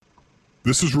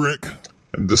This is Rick.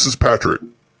 And this is Patrick.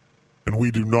 And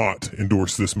we do not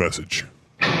endorse this message.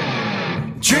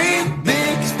 Dream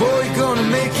big, boy, you're gonna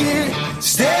make it.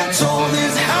 Stand tall,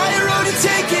 there's a higher road to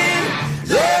take it.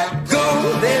 Let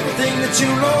go of everything that you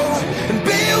know and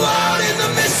be wild in the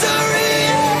mystery.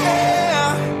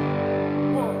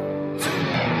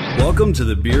 Yeah. Welcome to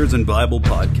the Beers and Bible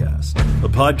Podcast, a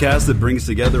podcast that brings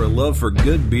together a love for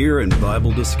good beer and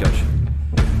Bible discussion.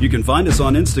 You can find us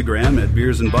on Instagram at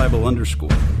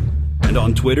beersandbible_, and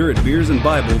on Twitter at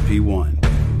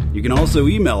beersandbiblepl1. You can also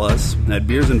email us at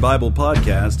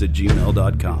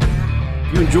beersandbiblepodcast@gmail.com.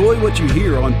 If you enjoy what you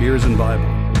hear on Beers and Bible,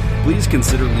 please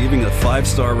consider leaving a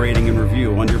 5-star rating and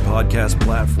review on your podcast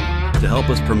platform to help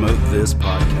us promote this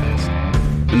podcast.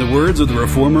 In the words of the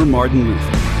reformer Martin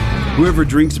Luther, whoever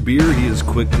drinks beer, he is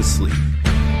quick to sleep.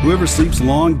 Whoever sleeps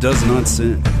long does not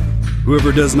sin.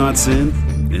 Whoever does not sin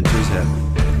enters heaven.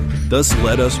 Thus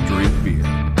let us drink beer.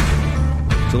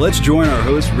 So let's join our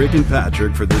hosts Rick and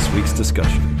Patrick for this week's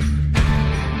discussion.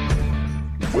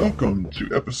 Welcome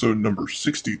to episode number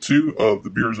 62 of the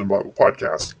Beers and Bible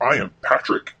Podcast. I am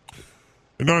Patrick.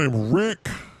 And I am Rick.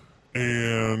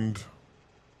 And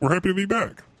we're happy to be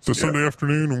back. It's a Sunday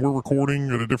afternoon and we're recording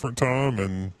at a different time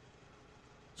and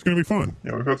it's going to be fun.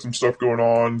 Yeah, we've had some stuff going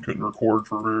on, couldn't record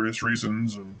for various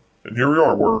reasons, and here we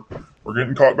are. We're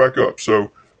getting caught back up.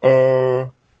 So,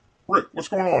 Rick, what's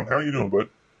going on? How you doing, bud?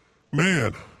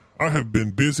 Man, I have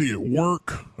been busy at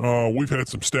work. We've had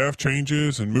some staff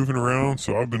changes and moving around,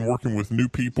 so I've been working with new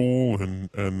people and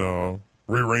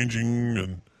rearranging,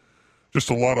 and just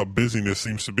a lot of busyness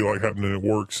seems to be like happening at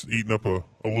work, eating up a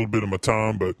little bit of my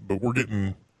time, but we're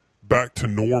getting back to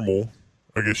normal.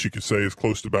 I guess you could say as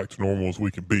close to back to normal as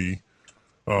we can be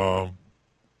in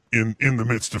the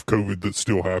midst of COVID that's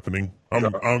still happening.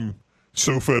 I'm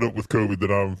so fed up with COVID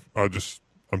that I'm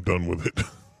done with it.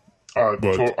 I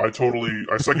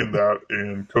second that,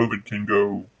 and COVID can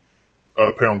go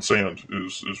pound sand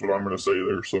is what I'm going to say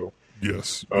there. So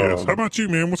yes. How about you,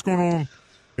 man? What's going on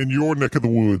in your neck of the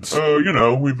woods?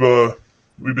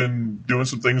 We've been doing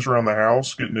some things around the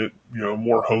house, getting it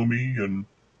more homey, and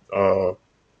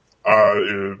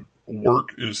work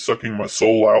is sucking my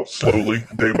soul out slowly,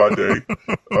 day by day.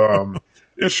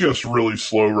 It's just really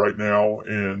slow right now,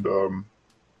 and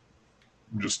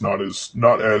just not as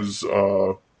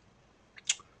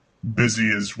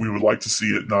busy as we would like to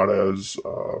see it.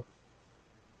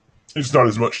 It's not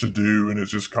as much to do, and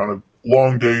it's just kind of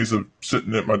long days of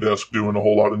sitting at my desk doing a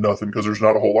whole lot of nothing because there's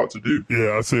not a whole lot to do.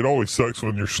 Yeah, I'd say it always sucks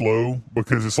when you're slow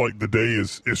because it's like the day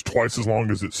is twice as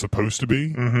long as it's supposed to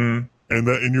be. Mm-hmm.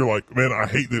 And you're like, man, I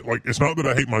hate that. Like, it's not that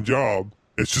I hate my job.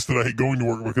 It's just that I hate going to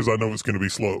work because I know it's going to be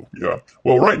slow. Yeah.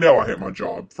 Well, right now I hate my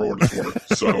job for what it's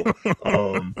worth. So,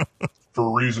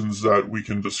 for reasons that we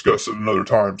can discuss at another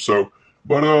time. So,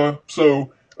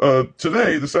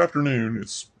 today, this afternoon,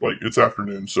 it's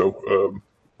afternoon. So,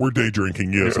 we're day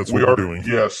drinking. Yes, that's what we're doing.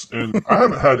 Yes. And I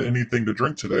haven't had anything to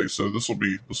drink today. So this will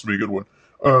be a good one.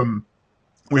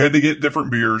 We had to get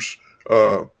different beers.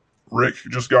 Rick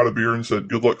just got a beer and said,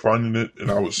 good luck finding it. And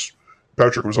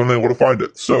Patrick was unable to find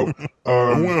it. So,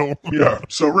 yeah.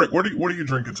 So Rick, what are you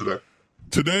drinking today?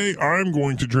 Today I'm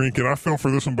going to drink, and I fell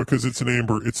for this one because it's an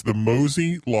amber. It's the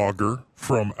Mosey Lager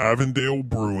from Avondale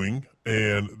Brewing.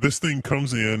 And this thing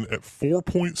comes in at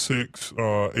 4.6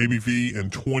 ABV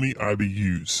and 20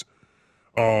 IBUs.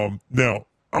 Now,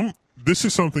 this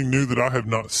is something new that I have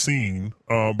not seen,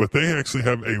 but they actually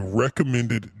have a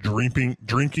recommended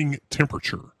drinking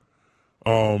temperature.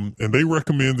 And they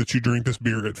recommend that you drink this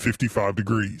beer at 55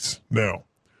 degrees. Now,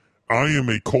 I am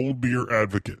a cold beer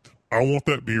advocate. I want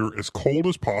that beer as cold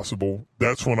as possible.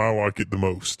 That's when I like it the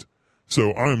most.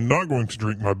 So I am not going to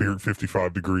drink my beer at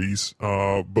 55 degrees,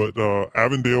 but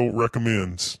Avondale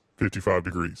recommends 55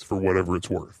 degrees for whatever it's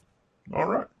worth. All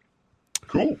right.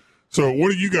 Cool. So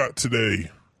what do you got today,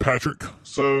 Patrick?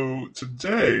 So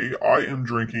today I am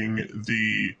drinking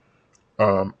the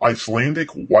Icelandic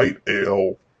White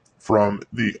Ale from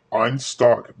the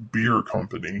Einstock Beer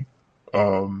Company.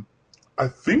 I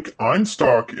think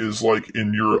Einstock is like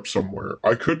in Europe somewhere.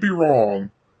 I could be wrong,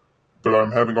 but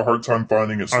I'm having a hard time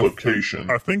finding its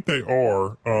location. I think they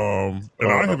are. And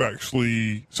I've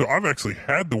actually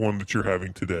had the one that you're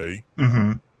having today.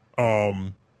 Mm-hmm.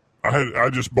 I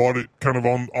just bought it kind of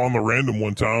on the random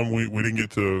one time. We didn't get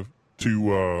to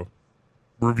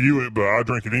review it, but I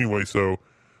drank it anyway. So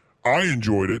I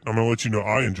enjoyed it. I'm going to let you know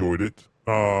I enjoyed it.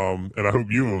 And I hope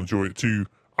you will enjoy it too.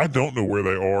 I don't know where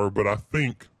they are, but I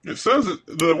think it says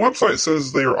the website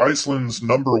says they are Iceland's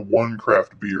 #1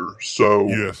 craft beer. So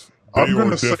yes, I'm going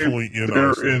to say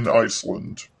they're in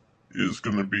Iceland is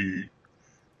going to be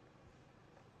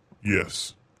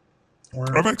yes.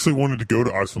 I've actually wanted to go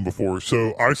to Iceland before.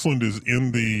 So Iceland is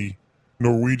in the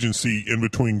Norwegian Sea in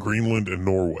between Greenland and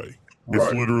Norway. It's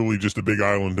Right. literally just a big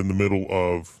island in the middle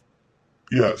of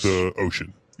Yes. the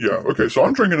ocean. Yeah. Okay. So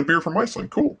I'm drinking a beer from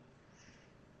Iceland. Cool.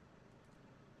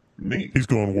 Neat. He's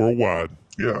going worldwide,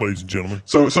 Yeah. ladies and gentlemen.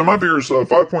 So my beer is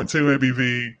 5.2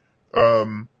 ABV.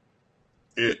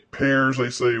 It pairs, they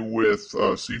say, with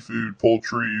seafood,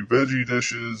 poultry, veggie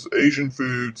dishes, Asian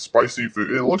food, spicy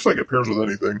food. It looks like it pairs with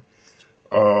anything.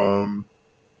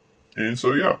 And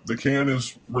so, yeah, the can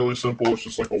is really simple. It's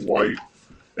just like a white.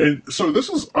 And so this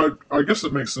is, I guess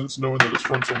it makes sense knowing that it's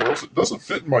from somewhere else. It doesn't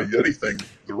fit in my Yeti thing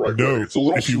the right way. No, It's a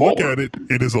little if you smaller. look at it,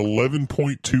 it is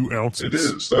 11.2 ounces. It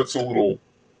is. That's a little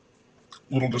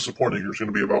disappointing. There's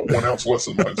going to be about 1 ounce less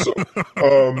than mine. So,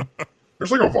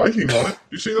 there's like a Viking on it.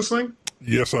 You see this thing?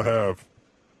 Yes, I have.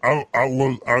 I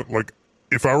like,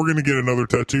 if I were going to get another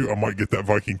tattoo, I might get that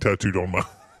Viking tattooed on my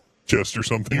chest or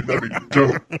something. That'd be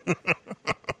dope.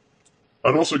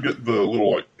 I'd also get the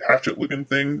little like hatchet looking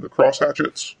thing, the cross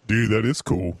hatchets. Dude, that is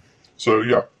cool. So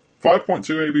yeah,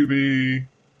 5.2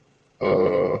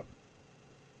 ABV.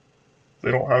 They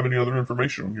don't have any other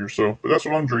information on here, so but that's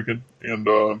what I'm drinking, and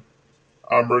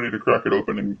I'm ready to crack it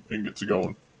open and get to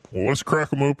going. Well, let's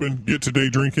crack them open, get to day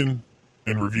drinking,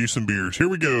 and review some beers. Here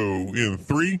we go in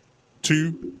 3,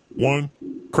 2, 1,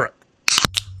 crack.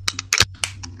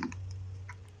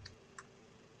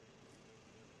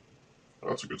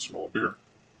 That's a good smell of beer.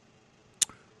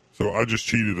 So I just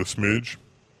cheated a smidge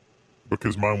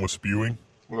because mine was spewing.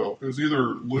 Well, it was either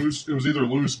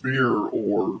loose beer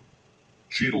or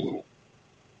cheat a little.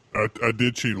 I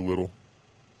did cheat a little.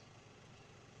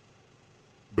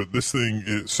 But this thing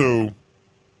is, so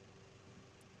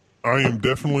I am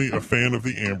definitely a fan of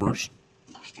the ambers.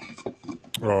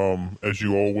 As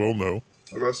you all well know.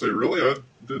 I gotta say, really, I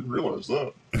didn't realize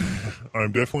that.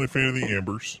 I'm definitely a fan of the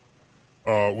ambers.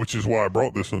 Which is why I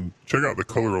brought this one. Check out the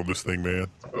color on this thing, man.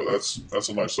 Oh, that's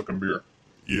a nice looking beer.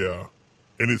 Yeah.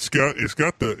 And it's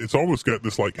almost got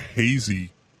this like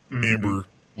hazy amber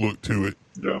look to it.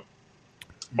 Yeah.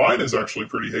 Mine is actually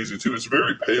pretty hazy too. It's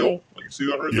very pale. Like you see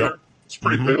that right Yep. there? It's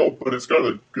pretty pale, but it's got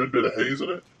a good bit of haze in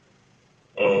it.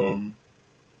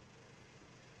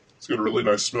 It's got a really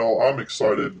nice smell. I'm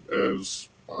excited as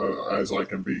I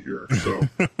can be here. So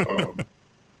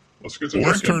let's get to Well,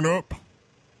 let's drinking.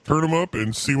 turn them up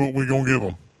and see what we're going to give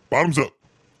them. Bottoms up.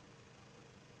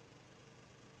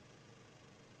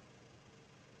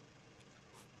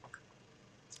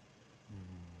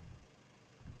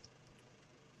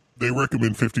 They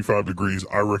recommend 55 degrees.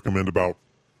 I recommend about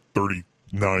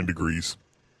 39 degrees.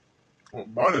 Well,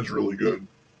 mine is really good.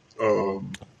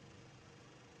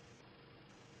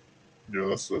 Yeah,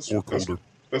 that's Or colder.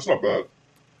 That's not bad.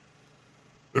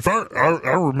 If I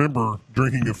remember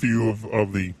drinking a few of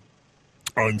the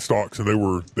Einstocks, and they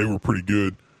were pretty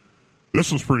good.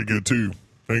 This one's pretty good too.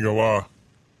 Ain't gonna lie.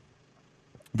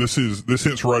 This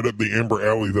hits right up the amber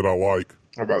alley that I like.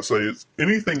 I'm about to say it's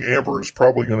anything amber is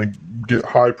probably going to get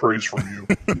high praise from you.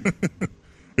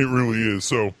 It really is.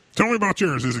 So tell me about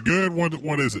yours. Is it good?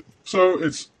 What is it? So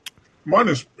it's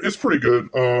pretty good.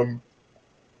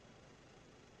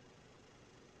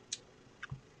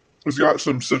 It's got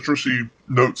some citrusy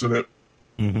notes in it,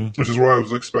 which is what I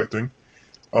was expecting.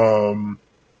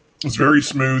 It's very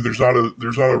smooth. There's not a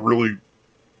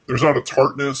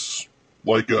tartness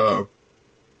like a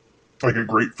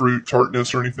grapefruit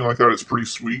tartness or anything like that. It's pretty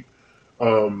sweet,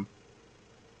 but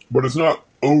it's not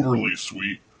overly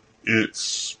sweet.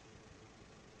 It's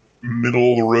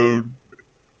middle of the road,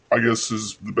 I guess,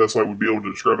 is the best I would be able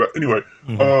to describe it. Anyway,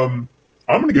 I'm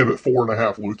going to give it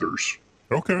 4.5 Luthers.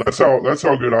 Okay. That's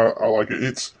how good I like it.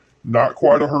 It's not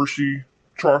quite a Hershey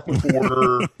chocolate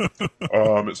porter.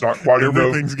 It's not quite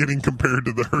Everything's getting compared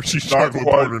to the Hershey's Not chocolate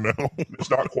quite. porter now.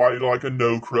 It's not quite like a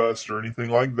no crust or anything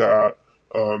like that.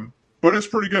 But it's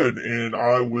pretty good, and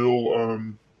I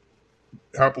will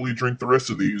happily drink the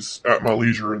rest of these at my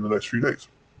leisure in the next few days.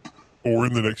 Or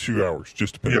in the next few hours.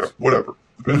 Just depends. Yeah, whatever.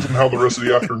 Depends on how the rest of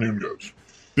the afternoon goes.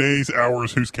 Days,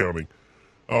 hours, who's counting?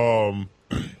 Well,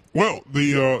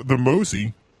 the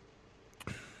Mosey,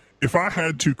 if I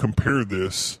had to compare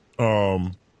this,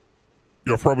 you'll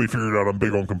probably figure it out I'm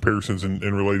big on comparisons and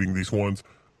relating these ones.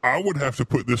 I would have to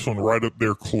put this one right up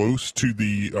there close to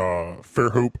the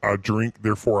Fairhope I Drink,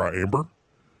 Therefore I Amber,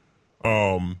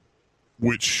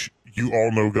 which you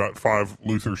all know got 5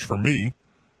 Luthers from me.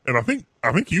 And I think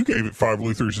you gave it 5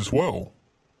 Luthers as well.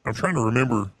 I'm trying to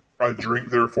remember. I drink,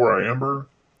 therefore I amber.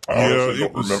 I honestly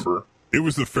don't remember. It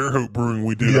was the Fairhope Brewing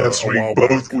we did Yes, a while we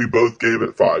back. both gave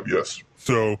it 5. Yes.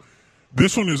 So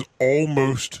this one is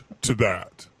almost to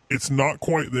that. It's not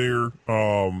quite there.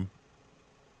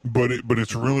 but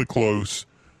it's really close.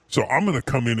 So I'm going to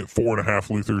come in at 4.5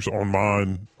 Luthers on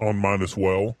mine as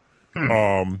well.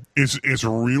 It's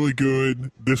really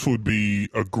good. This would be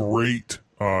a great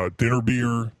dinner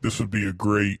beer. This would be a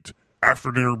great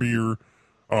after dinner beer.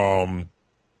 I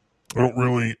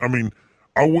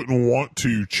wouldn't want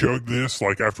to chug this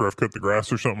like after I've cut the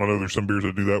grass or something. I know there's some beers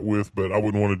I do that with, but I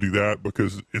wouldn't want to do that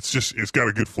because it's got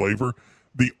a good flavor.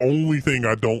 The only thing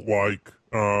I don't like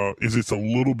is it's a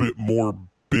little bit more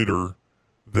bitter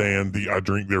than the I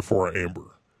Drink Therefore I Amber.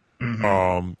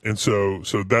 And so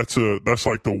that's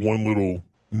like the one little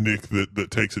nick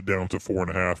that takes it down to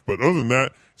 4.5. But other than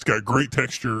that, it's got great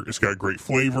texture. It's got great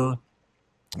flavor.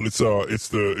 It's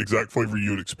the exact flavor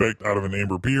you would expect out of an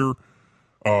amber beer.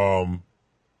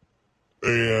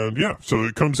 And yeah, so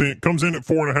it comes in at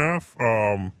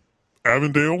 4.5.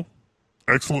 Avondale,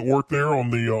 excellent work there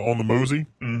on the Mosey.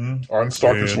 On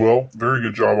stock as well. Very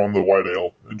good job on the white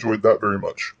ale. Enjoyed that very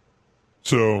much.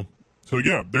 So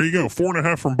yeah, there you go.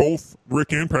 4.5 from both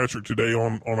Rick and Patrick today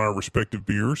on our respective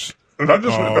beers. And I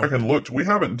just went back and looked. We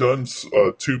haven't done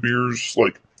 2 beers.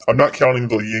 Like, I'm not counting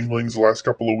the Yinglings the last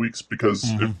couple of weeks because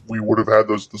if we would have had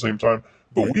those at the same time.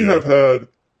 But we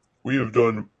have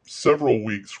done several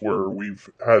weeks where we've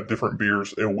had different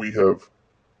beers and we have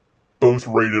both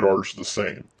rated ours the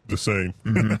same.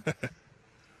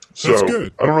 So, that's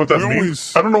good. I don't know if that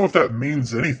means. I don't know if that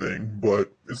means anything,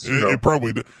 but it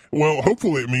probably. Well,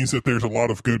 hopefully, it means that there's a lot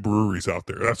of good breweries out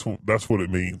there. That's what it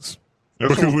means.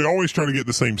 Because we always try to get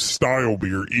the same style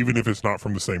beer, even if it's not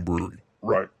from the same brewery.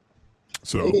 Right.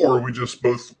 So, or we just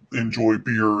both enjoy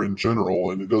beer in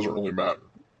general, and it doesn't really matter.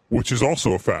 Which is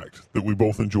also a fact that we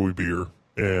both enjoy beer,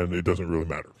 and it doesn't really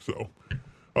matter. So,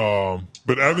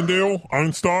 but Avondale,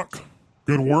 Einstock,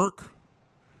 good work.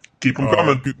 Keep them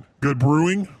coming. Good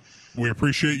brewing. We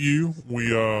appreciate you. We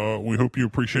hope you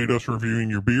appreciate us reviewing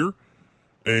your beer.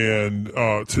 And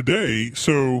today,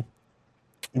 so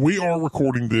we are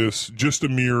recording this just a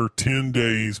mere 10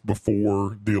 days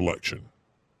before the election,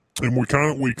 and we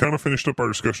kind of finished up our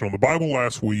discussion on the Bible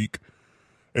last week,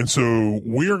 and so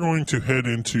we are going to head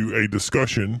into a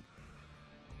discussion,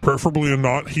 preferably a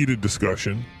not heated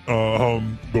discussion,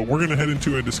 but we're going to head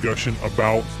into a discussion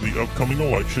about the upcoming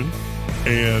election.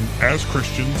 And as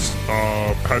Christians,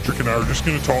 Patrick and I are just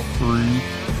going to talk through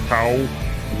how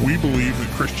we believe that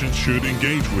Christians should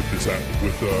engage with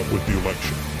the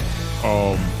election.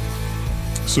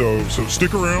 So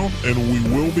stick around, and we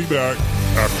will be back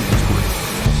after this break.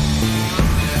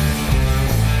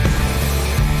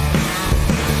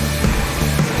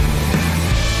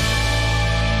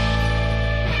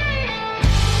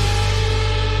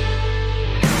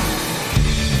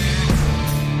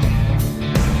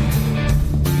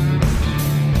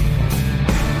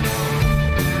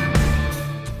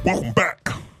 Welcome back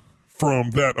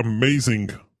from that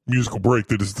amazing musical break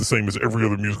that is the same as every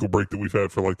other musical break that we've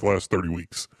had for like the last 30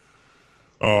 weeks.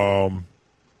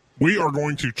 We are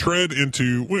going to tread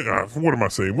into, what am I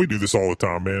saying? We do this all the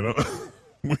time, man.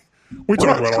 we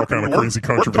talk about all kind of crazy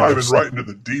controversies. We're diving right into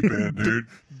the deep end, dude.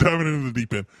 Diving into the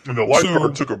deep end. And the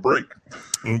lifeguard took a break.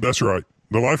 That's right.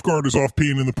 The lifeguard is off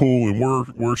peeing in the pool, and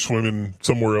we're swimming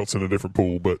somewhere else in a different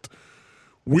pool. But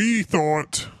we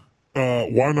thought,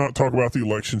 why not talk about the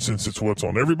election since it's what's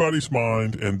on everybody's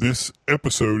mind, and this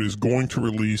episode is going to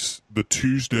release the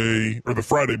Tuesday or the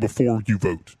Friday before you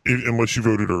vote, unless you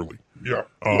voted early. Yeah,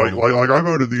 like I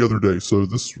voted the other day, so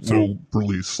this will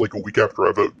release like a week after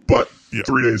I vote, but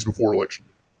 3 days before election.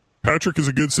 Patrick is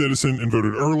a good citizen and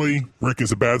voted early. Rick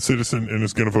is a bad citizen and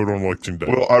is going to vote on election day.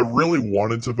 Well, I really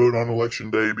wanted to vote on election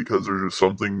day because there's just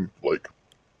something like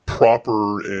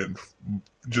proper and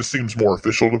just seems more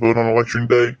official to vote on election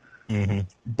day.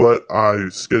 But I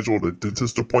scheduled a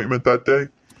dentist appointment that day,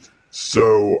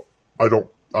 so I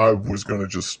was going to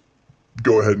just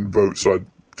go ahead and vote so I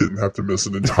didn't have to miss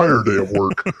an entire day of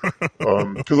work,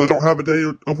 because I don't have a day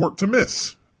of work to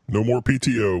miss. No more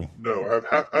PTO. No,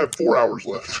 I have 4 hours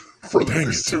left for the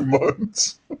next 2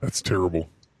 months. That's terrible.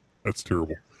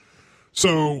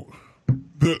 So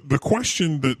the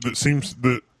question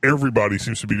that everybody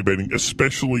seems to be debating,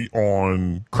 especially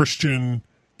on Christian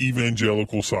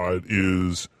evangelical side,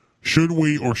 is should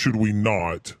we or should we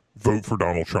not vote for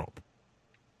Donald Trump?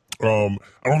 I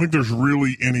don't think there's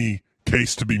really any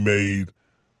case to be made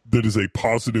that is a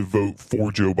positive vote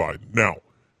for Joe Biden. Now,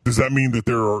 does that mean that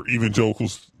there are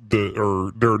evangelicals there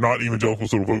are not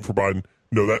evangelicals that will vote for Biden?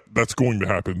 No, that's going to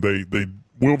happen. They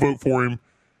will vote for him,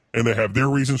 and they have their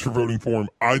reasons for voting for him.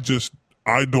 I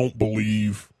don't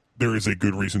believe there is a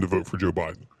good reason to vote for Joe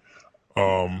Biden.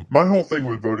 My whole thing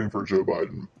with voting for Joe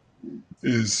Biden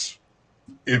is,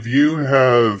 if you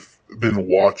have been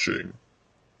watching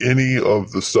any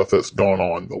of the stuff that's gone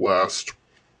on the last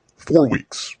 4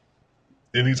 weeks.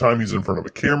 Anytime he's in front of a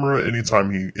camera,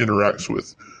 anytime he interacts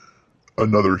with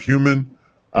another human,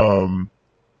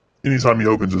 anytime he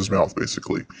opens his mouth,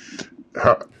 basically.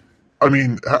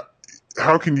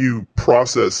 How can you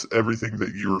process everything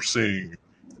that you're seeing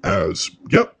as,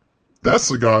 yep, that's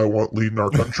the guy I want leading our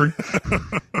country?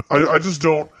 I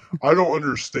don't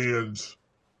understand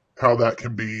how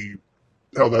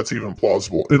that's even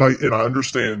plausible. And I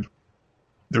understand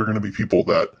there are going to be people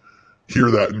that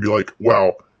hear that and be like,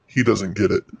 wow, he doesn't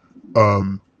get it.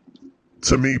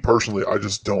 To me personally, I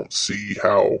just don't see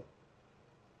how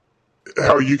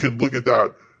you can look at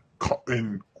that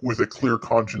and with a clear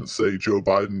conscience say Joe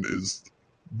Biden is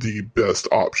the best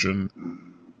option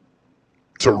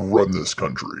to run this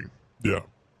country. Yeah.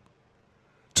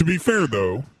 To be fair,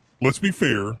 though, let's be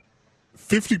fair.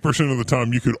 50% of the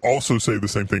time, you could also say the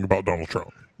same thing about Donald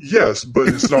Trump. Yes, but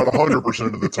it's not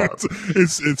 100% of the time.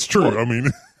 It's true. Look, I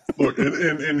mean, look,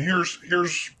 and here's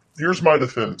my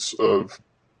defense of.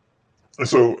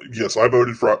 So yes, I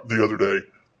voted for the other day.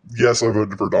 Yes, I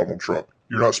voted for Donald Trump.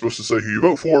 You're not supposed to say who you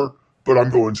vote for, but I'm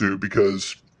going to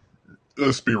because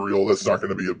let's be real, that's not going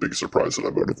to be a big surprise that I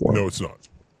voted for. No, it's not.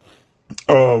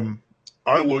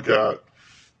 I look at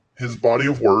his body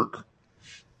of work.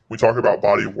 We talk about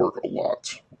body of work a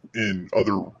lot in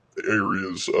other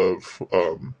areas of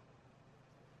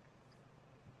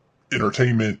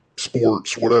entertainment,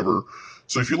 sports, whatever.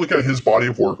 So if you look at his body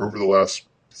of work over the last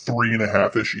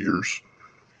 3.5-ish years,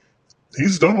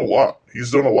 he's done a lot.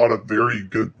 He's done a lot of very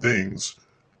good things.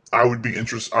 I'm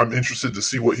interested to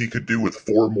see what he could do with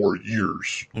 4 more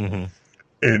years. Mm-hmm.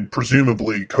 And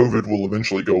presumably COVID will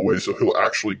eventually go away, so he'll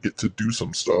actually get to do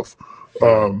some stuff.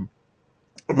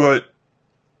 But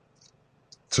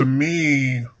to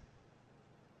me,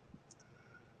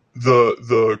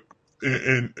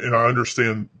 and I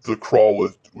understand the crawl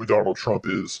with Donald Trump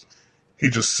is he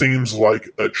just seems like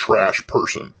a trash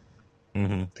person.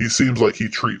 Mm-hmm. He seems like he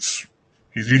just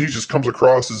comes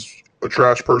across as a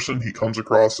trash person. He comes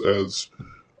across as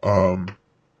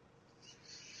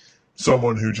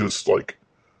someone who just like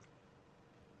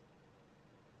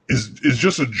is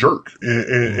just a jerk,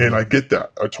 and I get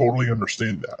that. I totally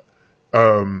understand that.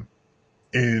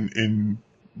 And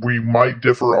we might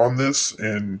differ on this,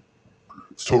 and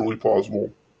it's totally plausible.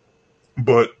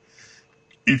 But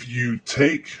if you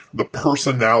take the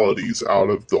personalities out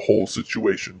of the whole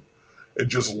situation and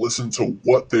just listen to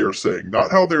what they're saying,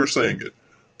 not how they're saying it,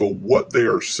 but what they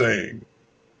are saying,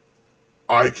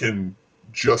 I can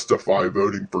justify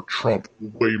voting for Trump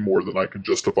way more than I can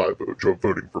justify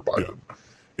voting for Biden. Yeah.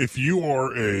 If you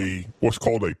are what's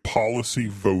called a policy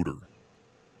voter,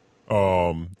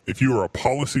 if you are a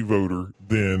policy voter,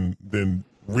 then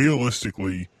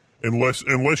realistically, unless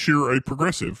you're a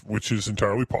progressive, which is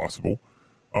entirely possible,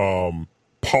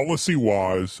 policy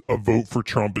wise, a vote for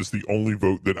Trump is the only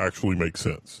vote that actually makes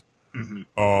sense. Mm-hmm.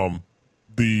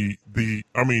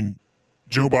 I mean,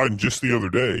 Joe Biden just the other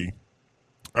day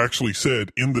actually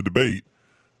said in the debate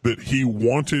that he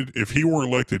wanted, if he were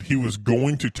elected, he was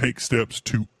going to take steps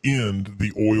to end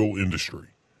the oil industry.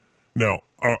 Now,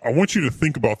 I want you to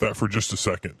think about that for just a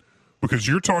second, because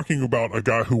you're talking about a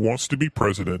guy who wants to be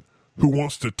president, who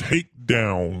wants to take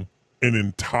down an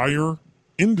entire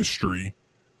industry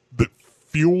that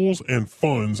fuels and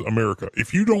funds America.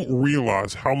 If you don't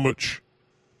realize how much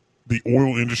the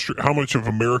oil industry, how much of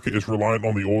America is reliant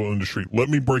on the oil industry, let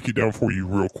me break it down for you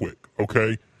real quick,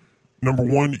 okay? Number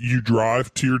one, you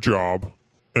drive to your job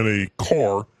in a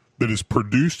car that is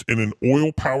produced in an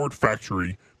oil-powered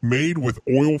factory made with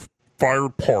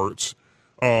oil-fired parts,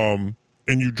 and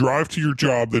you drive to your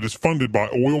job that is funded by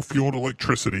oil-fueled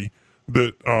electricity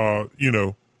that,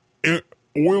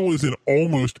 oil is in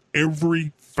almost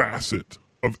every facet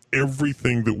of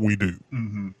everything that we do.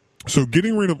 Mm-hmm. So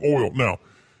getting rid of oil. Now,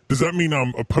 does that mean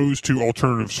I'm opposed to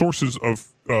alternative sources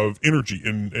of energy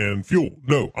and fuel?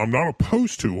 No, I'm not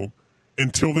opposed to them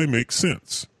until they make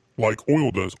sense, like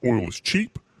oil does. Oil is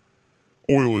cheap.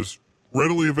 Oil is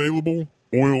readily available.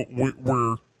 Oil,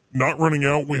 we're not running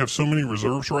out. We have so many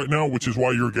reserves right now, which is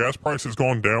why your gas price has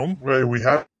gone down. Right, we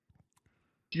have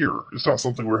here. It's not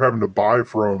something we're having to buy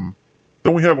from.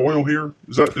 Don't we have oil here?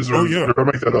 Is there? Oh, yeah. Did I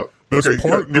make that up? That's okay.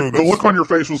 part. Yeah, No, the look on your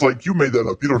face was like, you made that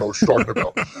up. You don't know what you're talking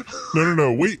about.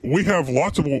 No. We have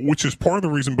lots of oil, which is part of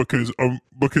the reason because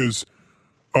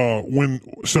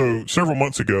several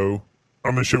months ago,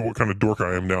 I'm going to show what kind of dork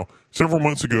I am now. Several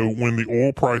months ago, when the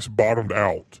oil price bottomed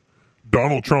out,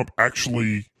 Donald Trump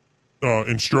actually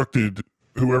instructed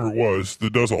whoever it was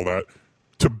that does all that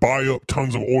to buy up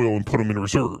tons of oil and put them in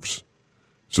reserves.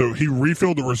 So he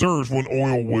refilled the reserves when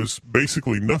oil was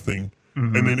basically nothing,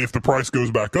 and then if the price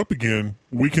goes back up again,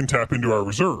 we can tap into our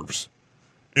reserves.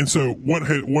 And so what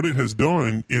it has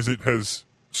done is it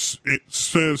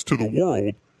says to the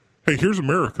world, hey, here's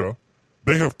America.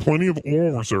 They have plenty of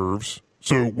oil reserves,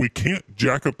 so we can't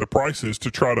jack up the prices to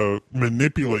try to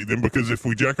manipulate them, because if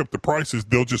we jack up the prices,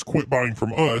 they'll just quit buying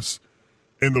from us,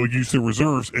 and they'll use their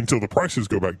reserves until the prices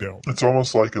go back down. It's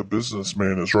almost like a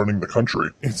businessman is running the country.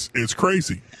 It's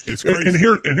crazy. It's crazy. And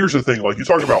here's the thing: like, you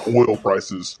talk about oil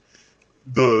prices,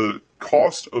 the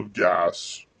cost of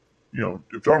gas. You know,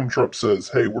 if Donald Trump says,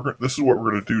 "Hey, this is what we're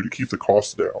going to do to keep the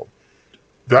costs down,"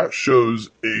 that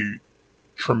shows a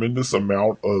tremendous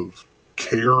amount of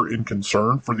care and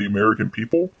concern for the American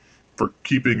people, for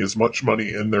keeping as much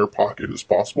money in their pocket as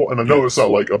possible. And I know it's not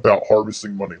like about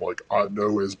harvesting money. Like, I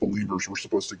know as believers we're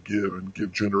supposed to give and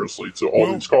give generously to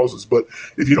all these causes. But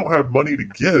if you don't have money to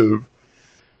give,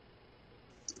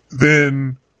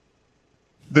 then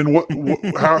what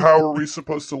how are we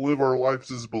supposed to live our lives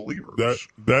as believers?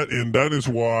 That is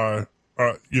why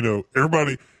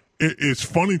everybody. It's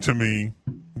funny to me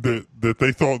that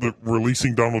they thought that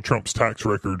releasing Donald Trump's tax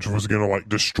records was going to like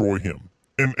destroy him,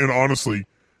 and honestly,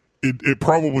 it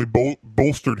probably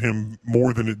bolstered him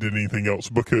more than it did anything else,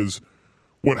 because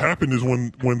what happened is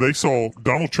when they saw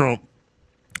Donald Trump,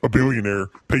 a billionaire,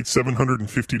 paid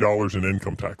 $750 in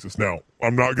income taxes. Now,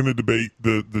 I'm not going to debate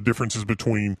the differences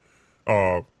between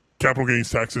capital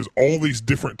gains taxes, all these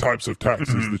different types of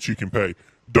taxes that you can pay.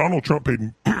 Donald Trump paid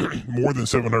more than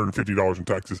 $750 in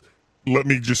taxes. Let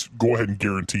me just go ahead and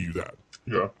guarantee you that.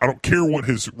 Yeah. I don't care what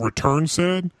his return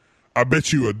said. I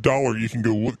bet you $1 you can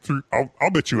go look through.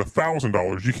 I'll bet you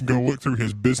 $1,000 you can go look through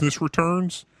his business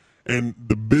returns and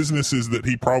the businesses that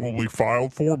he probably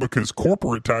filed for, because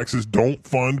corporate taxes don't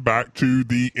fund back to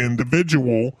the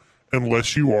individual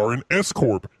unless you are an S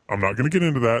corp. I'm not going to get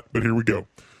into that, but here we go.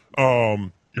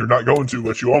 You're not going to,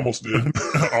 but you almost did.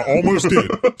 I almost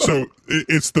did. So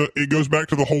it goes back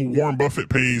to the whole Warren Buffett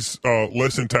pays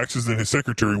less in taxes than his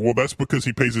secretary. Well, that's because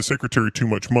he pays his secretary too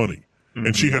much money,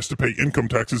 and she has to pay income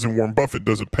taxes, and Warren Buffett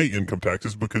doesn't pay income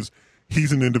taxes because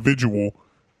he's an individual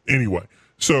anyway.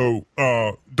 So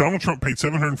Donald Trump paid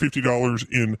 $750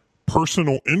 in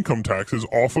personal income taxes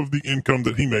off of the income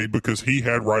that he made, because he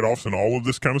had write-offs and all of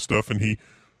this kind of stuff, and he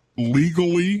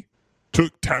legally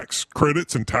took tax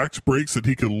credits and tax breaks that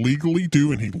he could legally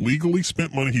do, and he legally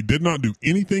spent money. He did not do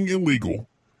anything illegal,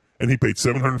 and he paid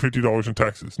 $750 in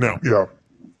taxes. Now,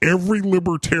 every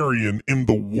libertarian in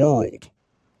the world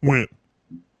went,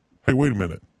 hey, wait a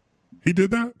minute. He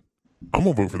did that? I'm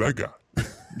going to vote for that guy.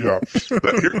 Yeah.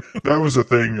 That was the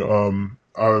thing.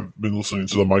 I've been listening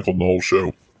to the Michael Knowles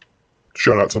show.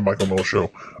 Shout out to the Michael Knowles show.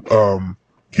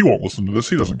 He won't listen to this.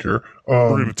 He doesn't care. We're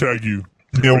going to tag you.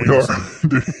 Yeah, we are.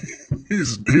 Dude,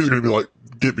 he's going to be like,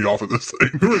 get me off of this thing.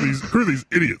 Who are these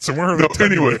idiots? And where are they?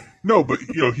 Anyway, but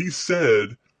he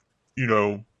said,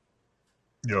 here's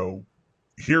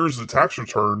the tax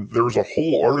return. There was a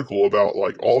whole article about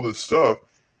like all this stuff,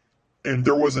 and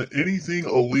there wasn't anything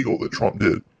illegal that Trump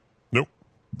did. Nope.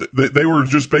 They were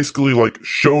just basically like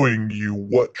showing you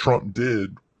what Trump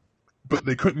did, but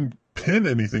they couldn't pin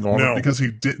anything on it because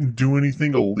he didn't do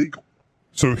anything illegal.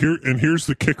 So here's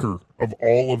the kicker of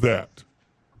all of that.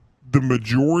 The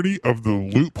majority of the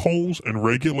loopholes and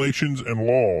regulations and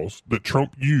laws that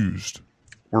Trump used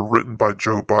were written by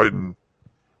Joe Biden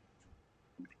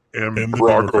and the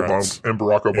Barack Democrats. Obama and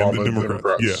Barack Obama And the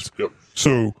Democrats. Yes. Yep.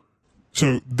 So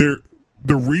the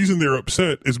reason they're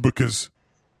upset is because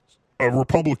a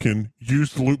Republican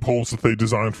used the loopholes that they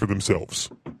designed for themselves.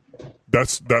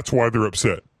 That's why they're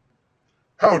upset.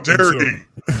 How dare he?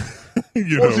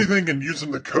 What's he thinking,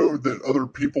 using the code that other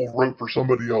people wrote for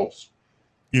somebody else?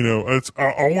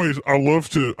 I love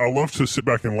to sit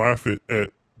back and laugh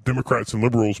at Democrats and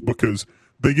liberals, because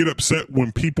they get upset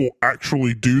when people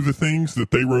actually do the things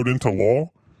that they wrote into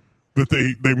law that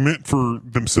they meant for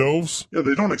themselves. Yeah,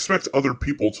 they don't expect other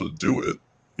people to do it.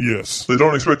 Yes. They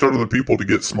don't expect other people to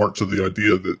get smart to the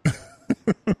idea that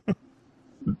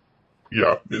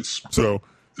yeah, it's so,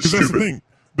 because that's the thing.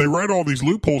 They write all these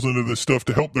loopholes into this stuff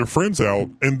to help their friends out,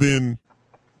 and then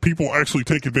people actually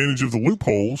take advantage of the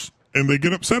loopholes, and they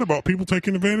get upset about people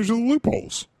taking advantage of the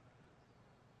loopholes.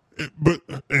 But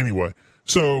anyway,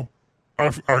 so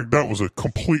that was a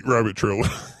complete rabbit trail.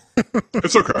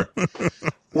 It's okay.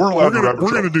 We're allowed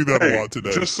we're going to do that a lot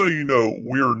today. Just so you know,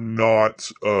 we're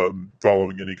not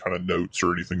following any kind of notes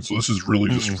or anything. So this is really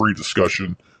just free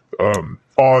discussion on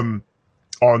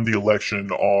the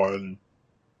election, on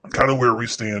kind of where we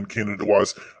stand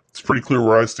candidate-wise. It's pretty clear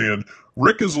where I stand.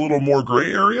 Rick is a little more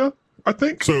gray area, I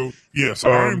think. So, yes,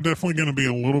 I'm definitely going to be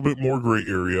a little bit more gray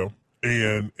area.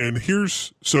 And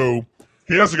here's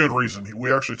He has a good reason.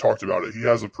 We actually talked about it. He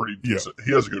has a pretty decent.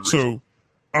 He has a good reason.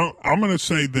 So I'm going to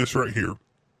say this right here.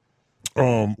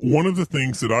 One of the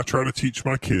things that I try to teach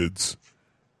my kids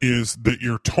is that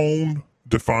your tone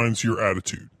defines your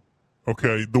attitude.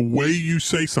 Okay, the way you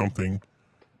say something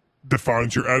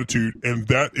defines your attitude, and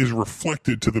that is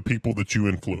reflected to the people that you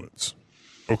influence.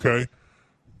 Okay,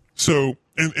 so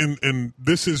and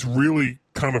this is really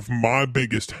kind of my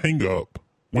biggest hang up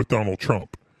with Donald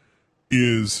Trump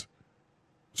is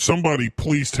somebody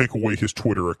please take away his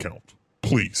Twitter account,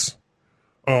 please.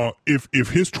 If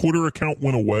his Twitter account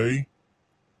went away,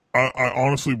 I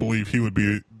honestly believe he would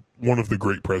be one of the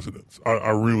great presidents. I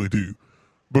really do,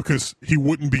 because he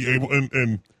wouldn't be able,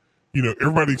 and you know,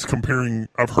 everybody's comparing,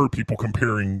 I've heard people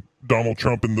comparing Donald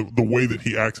Trump and the way that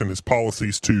he acts and his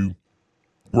policies to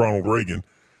Ronald Reagan.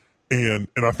 And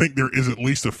I think there is at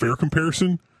least a fair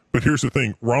comparison, but here's the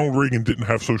thing. Ronald Reagan didn't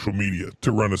have social media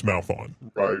to run his mouth on.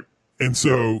 Right. And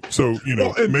so you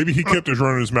know, maybe he kept his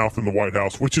running his mouth in the White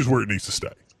House, which is where it needs to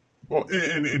stay. Well,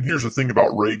 and here's the thing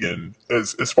about Reagan.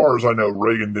 As far as I know,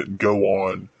 Reagan didn't go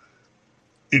on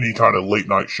any kind of late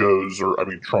night shows, or I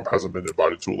mean, Trump hasn't been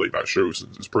invited to a late night show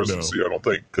since his presidency. No. I don't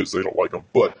think, because they don't like him.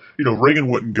 But you know, Reagan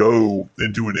wouldn't go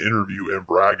and do an interview and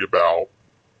brag about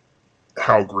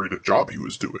how great a job he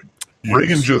was doing. Yes.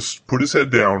 Reagan just put his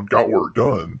head down, got work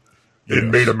done,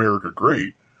 and made America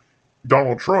great.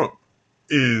 Donald Trump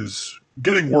is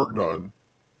getting work done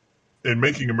and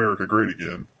making America great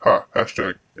again. Ha,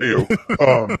 hashtag AO.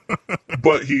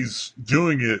 But he's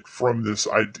doing it from the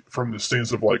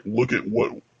stance of like, look at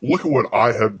what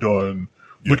I have done.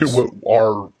 Yes. Look at what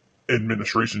our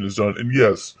administration has done. And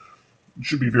yes, you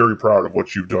should be very proud of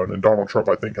what you've done. And Donald Trump,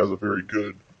 I think, has a very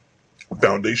good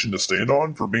foundation to stand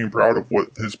on for being proud of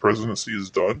what his presidency has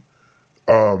done.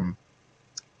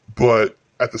 But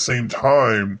at the same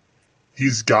time,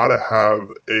 he's got to have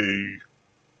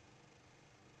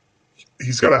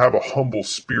a humble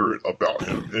spirit about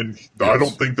him, and yes. I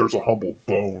don't think there's a humble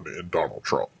bone in Donald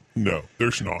Trump. No,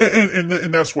 there's not.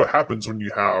 And that's what happens when you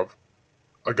have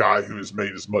a guy who has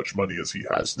made as much money as he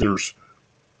has.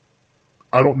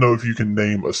 I don't know if you can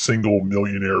name a single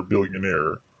millionaire,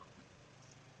 billionaire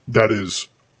that is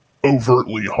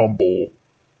overtly humble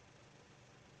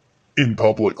in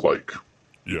public, like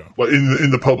in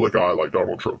the public eye, like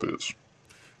Donald Trump is.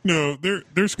 No,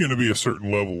 there's going to be a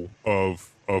certain level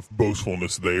of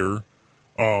boastfulness there,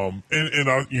 and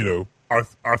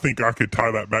I think I could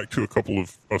tie that back to a couple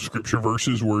of scripture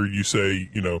verses where you say,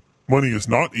 you know, money is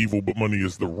not evil, but money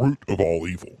is the root of all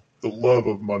evil. The love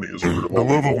of money is the root of all evil.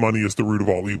 The love of money is the root of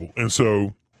all evil, and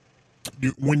so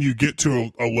when you get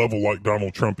to a level like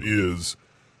Donald Trump is,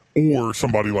 or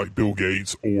somebody like Bill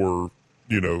Gates, or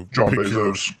you know, John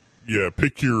Bezos,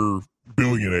 pick your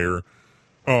billionaire.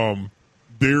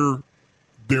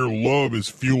 Their love is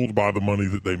fueled by the money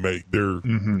that they make. Their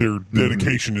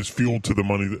dedication is fueled to the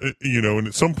money that, you know, and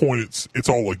at some point it's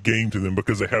all a game to them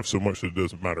because they have so much that it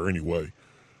doesn't matter anyway.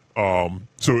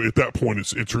 So at that point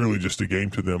it's really just a game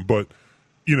to them. But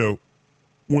you know,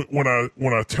 when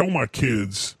I tell my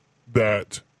kids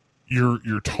that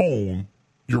your tone,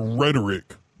 your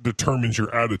rhetoric determines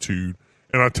your attitude,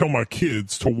 and I tell my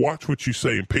kids to watch what you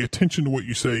say and pay attention to what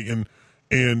you say,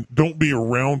 and don't be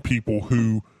around people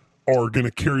who are going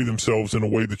to carry themselves in a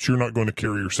way that you're not going to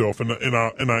carry yourself. And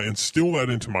I instill that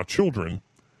into my children.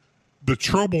 The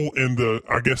trouble and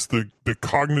the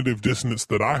cognitive dissonance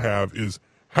that I have is,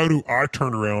 how do I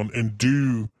turn around and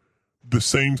do the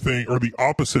same thing or the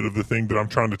opposite of the thing that I'm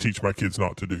trying to teach my kids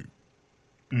not to do?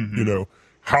 Mm-hmm. You know,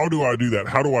 how do I do that?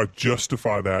 How do I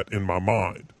justify that in my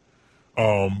mind?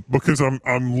 Because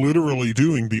I'm literally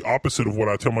doing the opposite of what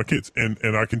I tell my kids. And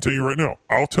I can tell you right now,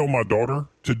 I'll tell my daughter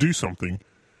to do something,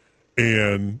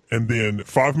 and then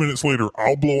 5 minutes later,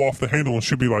 I'll blow off the handle and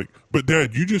she'll be like, "But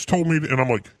Dad, you just told me," and I'm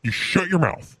like, "You shut your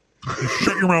mouth. You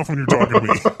shut your mouth when you're talking to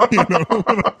me." You know,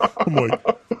 I'm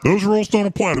like, those rules don't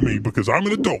apply to me because I'm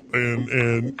an adult,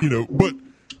 and you know, but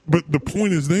the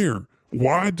point is there.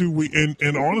 Why do we,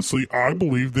 and honestly, I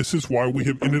believe this is why we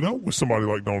have ended up with somebody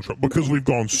like Donald Trump, because we've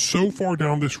gone so far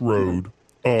down this road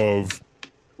of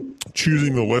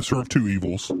choosing the lesser of two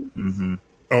evils, mm-hmm.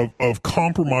 of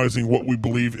compromising what we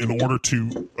believe in order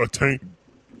to attain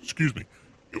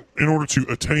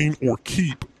or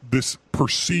keep this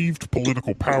perceived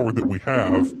political power that we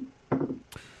have,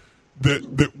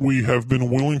 that we have been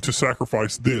willing to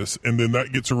sacrifice this, and then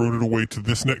that gets eroded away to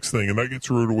this next thing, and that gets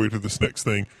eroded away to this next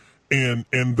thing. And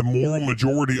the moral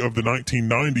majority of the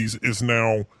 1990s is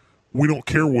now, we don't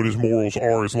care what his morals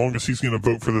are as long as he's going to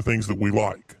vote for the things that we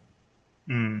like.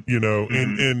 You know,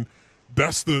 mm-hmm. and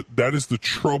that is the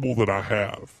trouble that I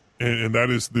have. And that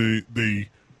is the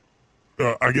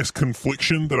I guess,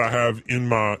 confliction that I have in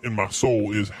my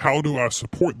soul is, how do I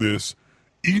support this,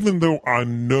 even though I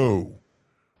know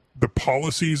the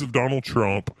policies of Donald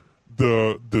Trump,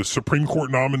 the Supreme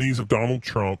Court nominees of Donald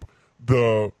Trump,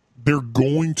 they're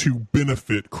going to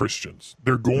benefit Christians.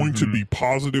 They're going to be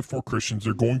positive for Christians.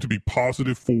 They're going to be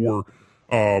positive for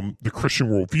the Christian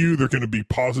worldview. They're going to be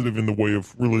positive in the way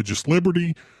of religious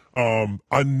liberty.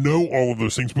 I know all of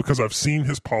those things because I've seen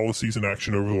his policies in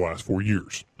action over the last 4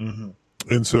 years.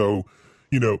 And so,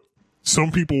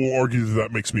 some people will argue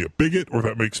that makes me a bigot, or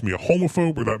that makes me a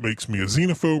homophobe, or that makes me a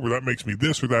xenophobe, or that makes me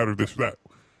this or that or this or that.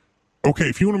 Okay,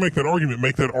 if you want to make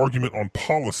that argument on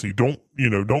policy. Don't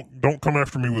come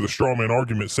after me with a straw man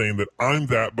argument saying that I'm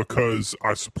that because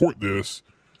I support this,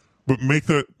 but make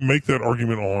that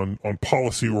argument on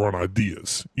policy or on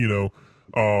ideas.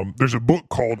 There's a book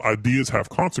called Ideas Have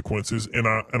Consequences, and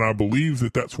I believe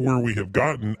that that's where we have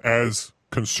gotten as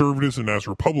conservatives and as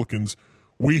Republicans.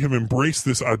 We have embraced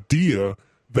this idea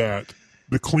that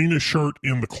the cleanest shirt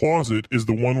in the closet is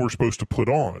the one we're supposed to put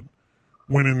on,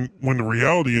 when the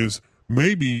reality is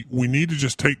maybe we need to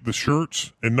just take the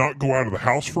shirts and not go out of the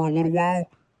house for a little while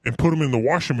and put them in the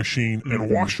washing machine and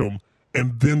wash them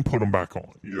and then put them back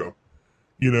on. Yeah.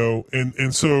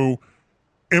 And so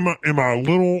am I a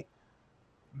little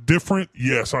different?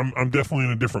 Yes, I'm definitely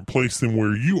in a different place than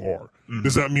where you are.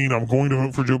 Does that mean I'm going to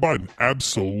vote for Joe Biden?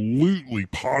 Absolutely,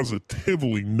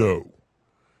 positively no.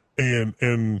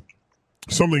 And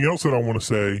something else that I want to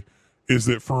say is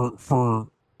that for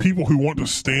people who want to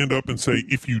stand up and say,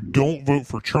 if you don't vote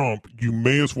for Trump, you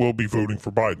may as well be voting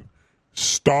for Biden.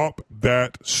 Stop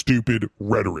that stupid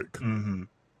rhetoric.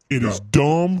 It is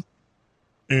dumb,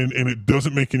 and it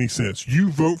doesn't make any sense.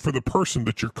 You vote for the person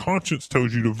that your conscience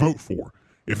tells you to vote for.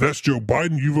 If that's Joe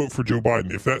Biden, you vote for Joe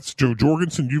Biden. If that's Joe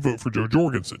Jorgensen, you vote for Joe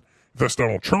Jorgensen. If that's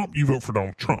Donald Trump, you vote for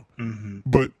Donald Trump.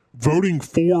 But voting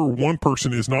for one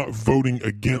person is not voting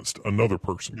against another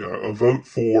person. Yeah, a vote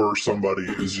for somebody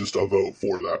is just a vote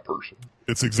for that person.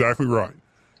 It's exactly right.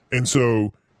 And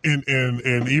so,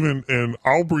 and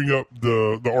I'll bring up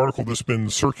the article that's been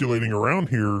circulating around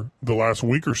here the last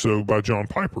week or so by John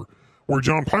Piper, where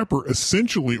John Piper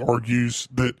essentially argues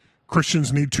that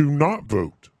Christians need to not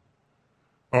vote.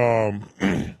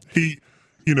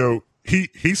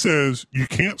 He says you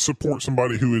can't support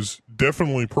somebody who is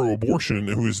definitely pro-abortion,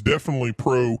 who is definitely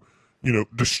pro,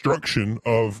 destruction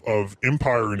of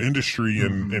empire and industry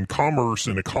and commerce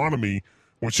and economy,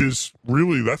 which is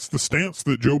really, that's the stance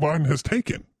that Joe Biden has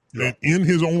taken. And in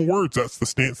his own words, that's the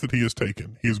stance that he has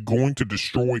taken. He is going to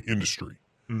destroy industry.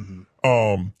 You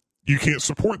can't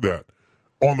support that.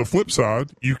 On the flip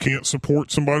side, you can't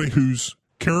support somebody whose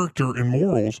character and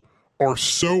morals are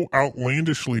so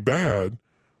outlandishly bad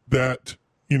that,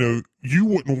 you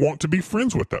wouldn't want to be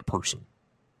friends with that person.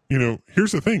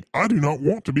 Here's the thing. I do not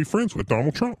want to be friends with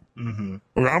Donald Trump. I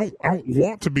don't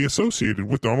want to be associated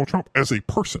with Donald Trump as a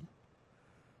person.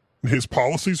 His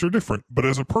policies are different, but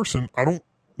as a person, I don't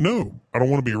know. I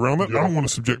don't want to be around that. I don't want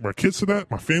to subject my kids to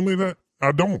that, my family to that.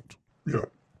 I don't. Yeah.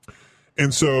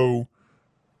 And so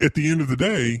at the end of the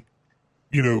day,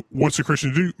 what's a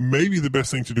Christian to do? Maybe the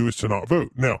best thing to do is to not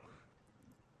vote. Now,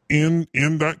 in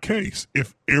that case,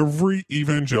 if every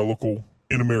evangelical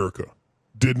in America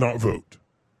did not vote,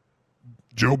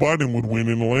 Joe Biden would win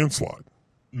in a landslide.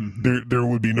 There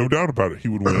would be no doubt about it. He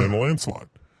would win in a landslide.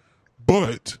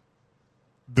 But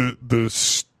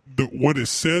the what is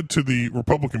said to the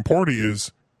Republican Party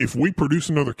is, if we produce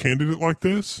another candidate like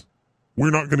this,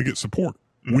 we're not going to get support.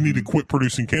 We need to quit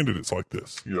producing candidates like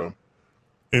this. Yeah.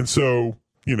 And so,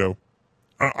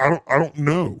 I don't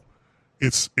know.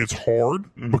 It's hard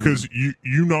because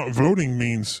you not voting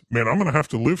means, man, I'm going to have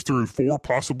to live through 4,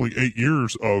 possibly 8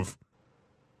 years of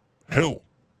hell.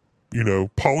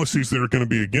 Policies that are going to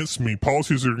be against me,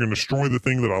 policies that are going to destroy the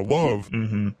thing that I love.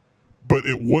 But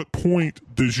at what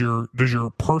point does your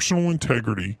personal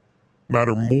integrity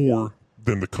matter more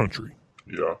than the country?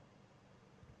 Yeah.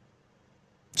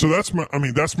 So that's my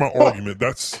argument.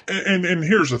 That's and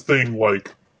here's the thing,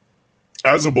 like,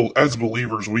 as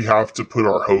believers, we have to put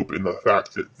our hope in the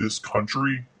fact that this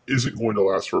country isn't going to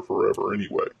last for forever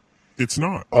anyway. It's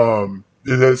not. And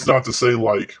that's not to say,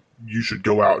 like, you should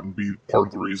go out and be part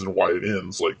of the reason why it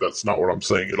ends. Like, that's not what I'm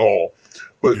saying at all.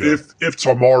 But if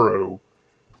tomorrow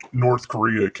North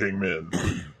Korea came in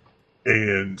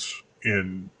and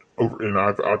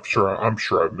I'm sure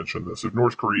I've mentioned this, if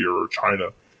North Korea or China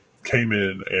came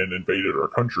in and invaded our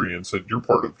country and said, you're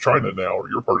part of China now, or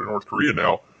you're part of North Korea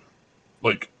now,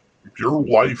 like, your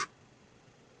life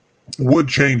would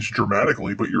change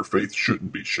dramatically, but your faith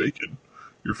shouldn't be shaken.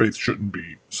 Your faith shouldn't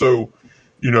be. So,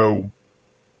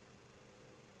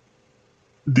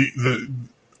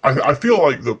 I feel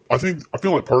like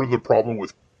part of the problem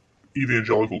with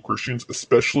evangelical Christians,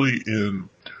 especially in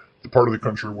the part of the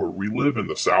country where we live in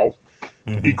the South,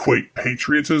 equate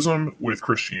patriotism with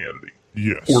Christianity.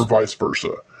 Yes. Or vice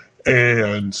versa.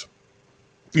 And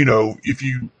if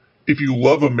you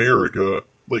love America,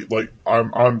 like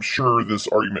I'm sure this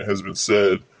argument has been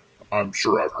said, I'm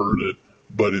sure I've heard it,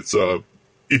 but it's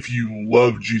if you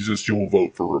love Jesus, you'll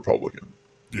vote for Republican.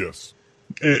 Yes.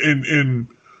 And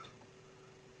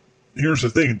here's the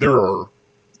thing, there are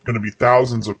going to be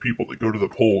thousands of people that go to the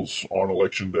polls on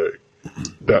election day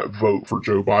that vote for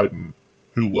Joe Biden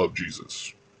who love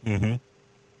Jesus. Mm-hmm.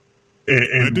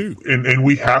 And do. And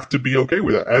we have to be okay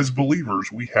with that. As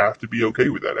believers, we have to be okay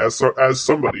with that. As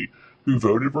somebody who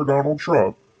voted for Donald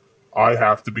Trump, I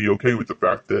have to be okay with the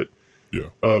fact that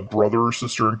a brother or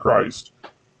sister in Christ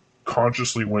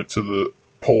consciously went to the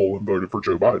poll and voted for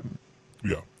Joe Biden.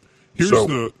 Yeah.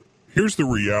 Here's the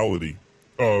reality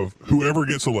of whoever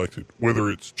gets elected, whether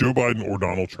it's Joe Biden or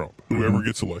Donald Trump, whoever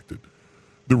gets elected.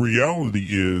 The reality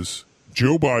is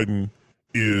Joe Biden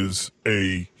is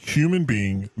a human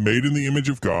being made in the image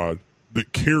of God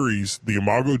that carries the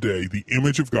Imago Dei, the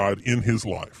image of God, in his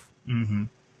life. Mm-hmm.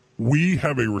 We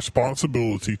have a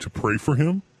responsibility to pray for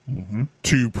him,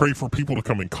 to pray for people to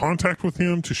come in contact with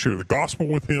him, to share the gospel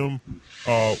with him.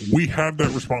 We have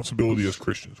that responsibility as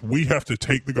Christians. We have to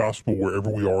take the gospel wherever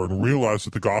we are and realize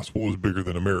that the gospel is bigger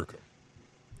than America.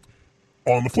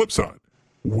 On the flip side,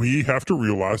 we have to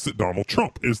realize that Donald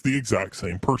Trump is the exact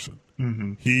same person.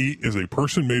 Mm-hmm. He is a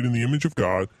person made in the image of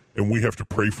God, and we have to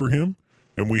pray for him,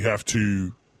 and we have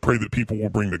to pray that people will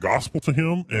bring the gospel to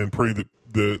him, and pray that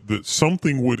that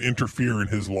something would interfere in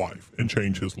his life and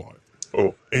change his life.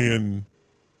 Oh, and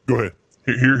go ahead.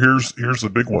 Here's the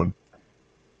big one.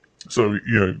 So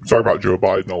talk about Joe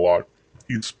Biden a lot.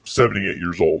 He's 78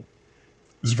 years old.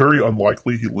 It's very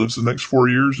unlikely he lives the next 4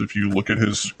 years if you look at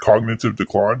his cognitive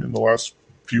decline in the last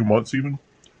few months even.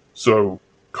 So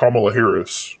Kamala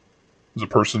Harris is a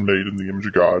person made in the image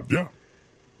of God. Yeah.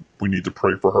 We need to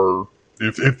pray for her.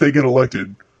 If they get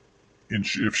elected, and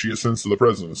if she ascends to the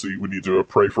presidency, we need to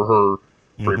pray for her,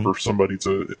 pray for somebody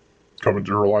to come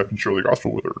into her life and share the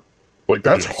gospel with her. Like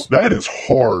that is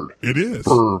hard. It is.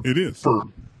 It is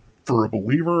for a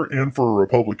believer and for a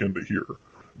Republican to hear.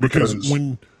 Because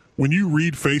when you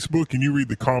read Facebook and you read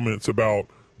the comments about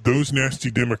those nasty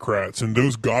Democrats and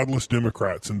those godless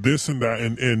Democrats and this and that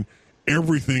and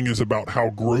everything is about how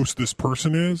gross this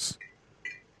person is.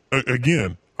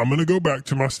 Again, I'm going to go back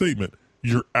to my statement.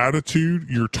 Your attitude,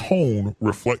 your tone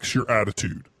reflects your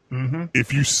attitude. Mm-hmm.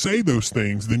 If you say those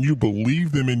things, then you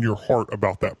believe them in your heart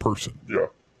about that person. Yeah.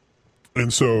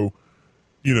 And so,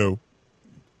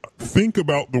 think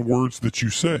about the words that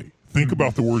you say. Think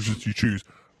about the words that you choose.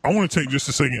 I want to take just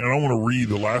a second and I want to read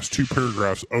the last two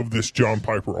paragraphs of this John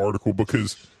Piper article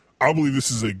because I believe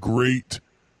this is a great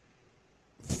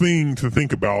thing to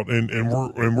think about, and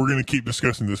we're going to keep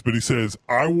discussing this. But he says,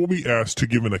 "I will be asked to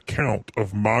give an account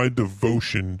of my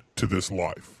devotion to this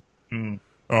life,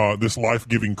 this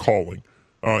life-giving calling."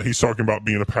 He's talking about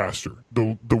being a pastor.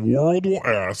 The world will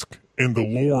ask, and the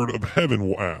Lord of heaven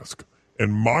will ask,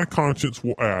 and my conscience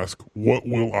will ask, "What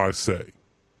will I say?"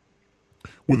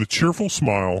 With a cheerful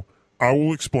smile, I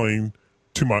will explain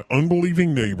to my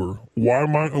unbelieving neighbor why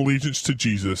my allegiance to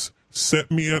Jesus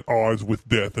set me at odds with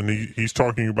death. And he's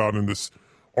talking about in this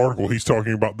article, he's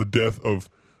talking about the death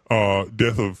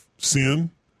of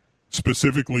sin,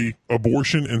 specifically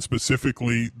abortion, and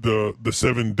specifically the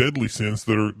 7 deadly sins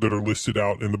that are listed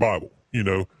out in the Bible.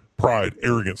 Pride,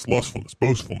 arrogance, lustfulness,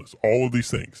 boastfulness, all of these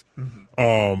things.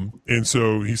 Mm-hmm. And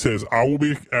so he says, I will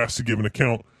be asked to give an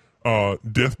account,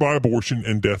 death by abortion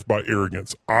and death by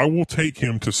arrogance. I will take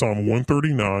him to Psalm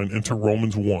 139 and to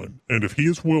Romans 1. And if he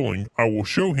is willing, I will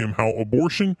show him how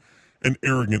abortion and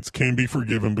arrogance can be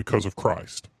forgiven because of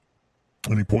Christ.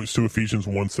 And he points to Ephesians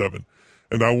 1:7.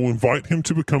 And I will invite him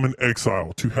to become an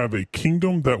exile, to have a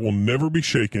kingdom that will never be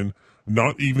shaken,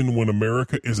 not even when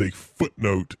America is a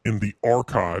footnote in the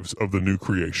archives of the new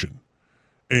creation.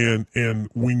 And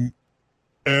we,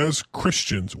 as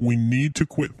Christians, we need to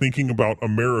quit thinking about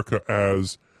America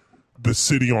as the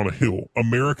city on a hill.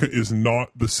 America is not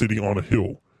the city on a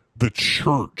hill. The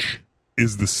church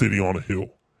is the city on a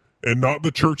hill. And not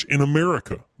the church in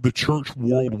America, the church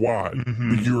worldwide,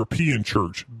 the European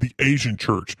church, the Asian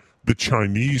church, the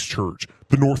Chinese church,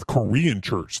 the North Korean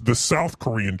church, the South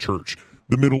Korean church,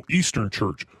 the Middle Eastern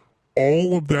church.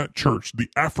 All of that church, the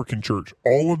African church,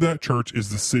 all of that church is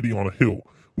the city on a hill.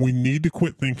 We need to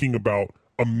quit thinking about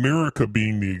America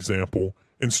being the example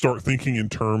and start thinking in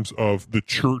terms of the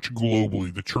church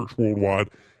globally, the church worldwide,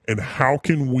 and how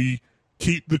can we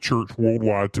keep the church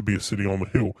worldwide to be a city on the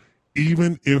hill,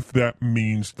 even if that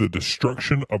means the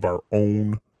destruction of our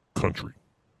own country.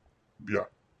 Yeah.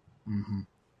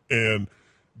 And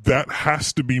that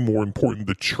has to be more important.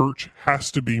 The church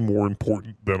has to be more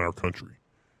important than our country.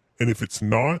 And if it's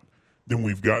not, then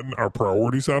we've gotten our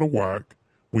priorities out of whack.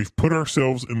 We've put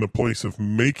ourselves in the place of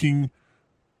making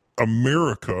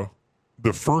America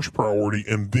the first priority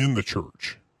and then the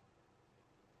church.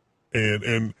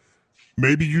 And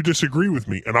maybe you disagree with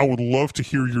me, and I would love to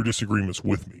hear your disagreements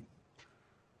with me.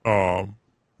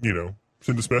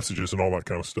 Send us messages and all that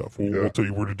kind of stuff. We'll tell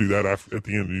you where to do that at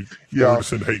the end. Where to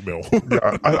send hate mail.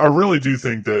 Yeah, I really do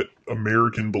think that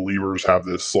American believers have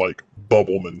this like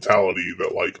bubble mentality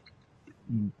that like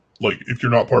if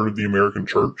you're not part of the American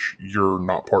church, you're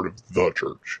not part of the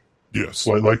church. Yes.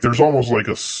 Like there's almost like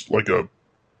a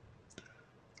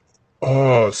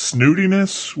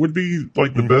snootiness would be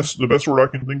like the best word I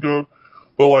can think of.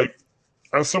 But like,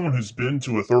 as someone who's been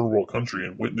to a third world country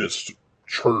and witnessed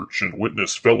church and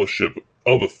witnessed fellowship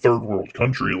of a third world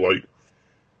country, like,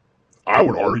 I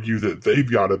would argue that they've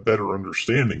got a better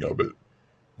understanding of it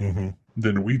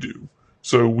than we do.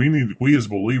 So we as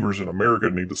believers in America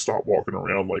need to stop walking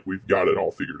around like we've got it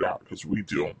all figured out, because we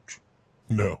don't.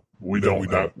 No, we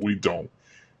don't.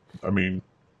 I mean,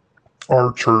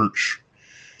 our church,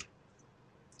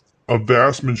 a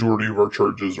vast majority of our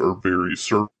churches are very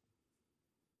surface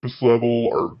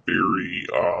level, are very,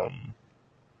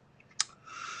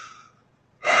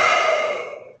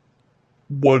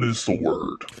 what is the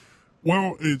word?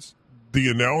 Well, it's the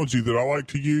analogy that I like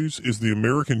to use is the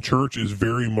American church is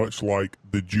very much like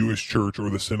the Jewish church or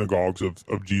the synagogues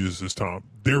of Jesus' time.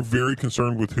 They're very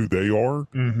concerned with who they are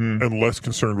and less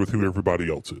concerned with who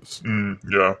everybody else is.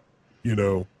 Yeah.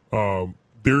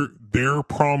 Their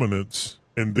prominence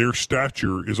and their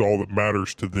stature is all that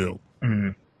matters to them.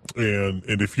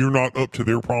 And if you're not up to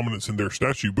their prominence and their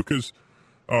stature, because,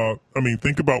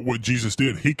 think about what Jesus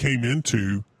did. He came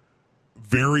into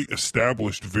very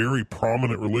established, very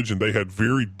prominent religion. They had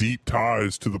very deep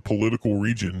ties to the political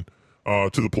region, to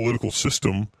the political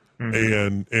system,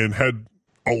 and had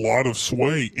a lot of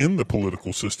sway in the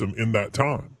political system in that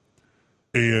time.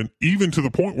 And even to the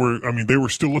point where, they were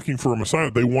still looking for a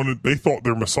Messiah. They thought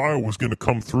their Messiah was going to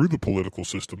come through the political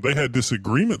system. They had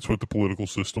disagreements with the political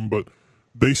system, but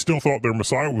they still thought their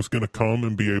Messiah was going to come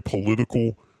and be a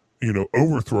political,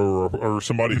 overthrower or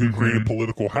somebody who created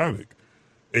political havoc.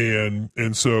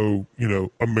 And so,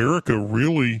 America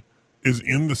really is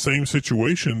in the same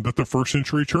situation that the first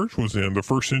century church was in, the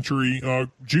first century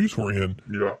Jews were in.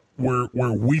 Yeah. Where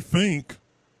we think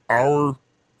our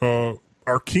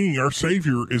king, our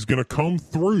savior, is going to come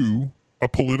through a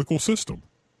political system.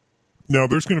 Now,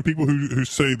 there's going to be people who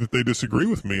say that they disagree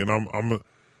with me, and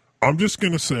I'm just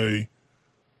going to say,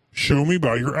 show me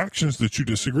by your actions that you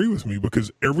disagree with me, because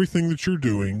everything that you're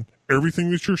doing, everything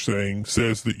that you're saying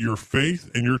says that your faith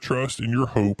and your trust and your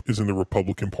hope is in the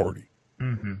Republican Party.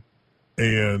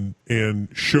 And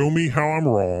show me how I'm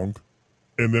wrong,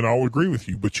 and then I'll agree with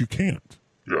you, but you can't.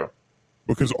 Yeah.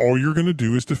 Because all you're going to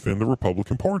do is defend the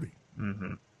Republican Party.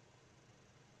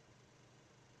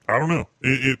 I don't know.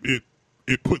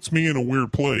 It puts me in a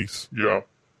weird place. Yeah.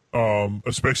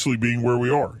 Especially being where we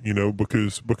are,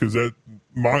 because that,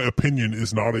 my opinion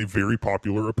is not a very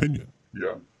popular opinion.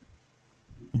 Yeah.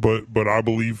 But I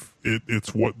believe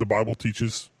it's what the Bible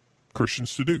teaches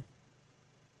Christians to do.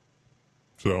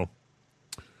 So,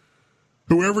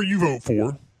 whoever you vote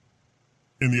for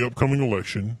in the upcoming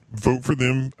election, vote for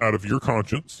them out of your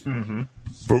conscience.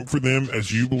 Vote for them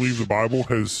as you believe the Bible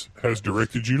has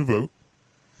directed you to vote.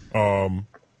 And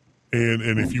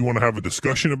if you want to have a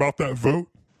discussion about that vote,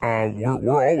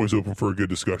 we're always open for a good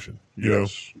discussion.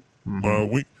 Yes.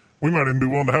 We might even be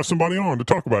willing to have somebody on to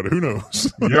talk about it. Who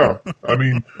knows? Yeah.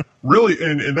 Really,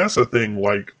 and that's the thing,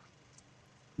 like,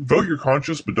 vote your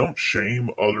conscience, but don't shame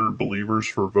other believers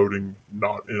for voting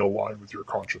not in line with your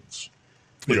conscience.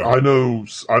 Like, Yeah. I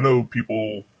know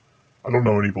people, I don't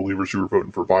know any believers who are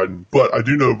voting for Biden, but I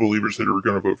do know believers that are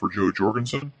going to vote for Jo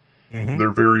Jorgensen.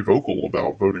 They're very vocal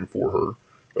about voting for her.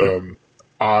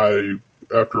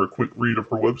 After a quick read of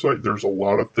her website, there's a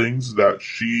lot of things that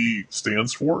she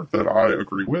stands for that I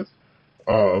agree with.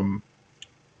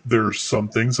 There's some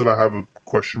things that I have a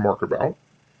question mark about,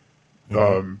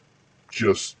 or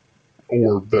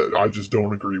that I just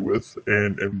don't agree with,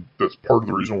 and that's part of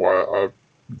the reason why I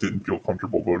didn't feel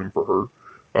comfortable voting for her.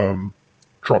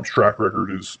 Trump's track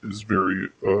record is very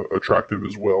attractive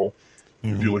as well.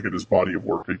 If you look at his body of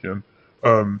work again.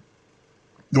 The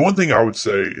one thing I would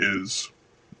say is,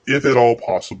 if at all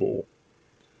possible,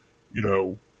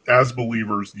 as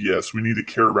believers, yes, we need to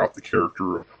care about the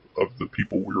character of the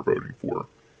people we're voting for.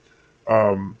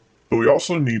 But we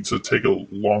also need to take a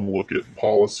long look at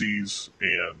policies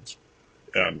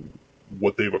and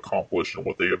what they've accomplished and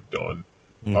what they have done.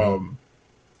 Mhm.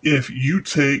 If you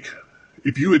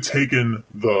had taken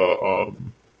the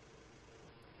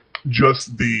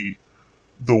just the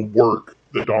work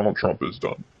that Donald Trump has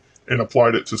done and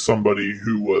applied it to somebody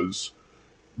who was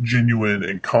genuine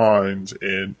and kind,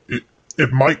 and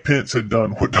if Mike Pence had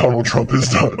done what Donald Trump has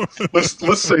done,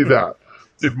 let's say that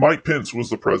if Mike Pence was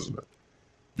the president,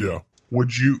 Yeah.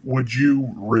 would you,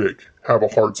 Rick, have a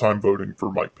hard time voting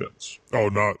for Mike Pence? Oh,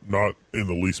 not in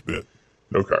the least bit.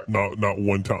 Okay. Not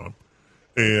one time.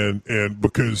 And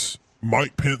because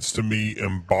Mike Pence to me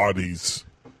embodies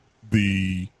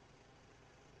the,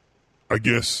 I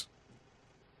guess,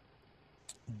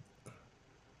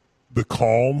 the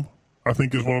calm, I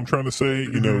think is what I'm trying to say.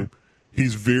 You know,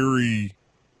 he's very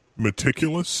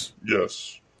meticulous.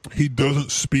 Yes. He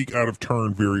doesn't speak out of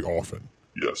turn very often.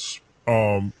 Yes.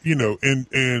 You know,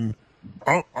 and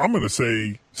I'm going to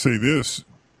say this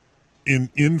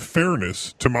in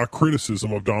fairness to my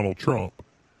criticism of Donald Trump.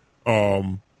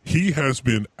 He has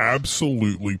been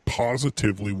absolutely,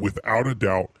 positively, without a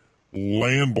doubt,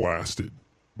 landblasted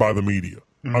by the media.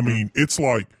 I mean, it's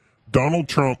like Donald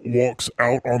Trump walks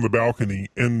out on the balcony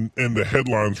and the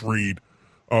headlines read,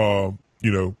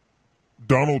 you know,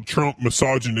 Donald Trump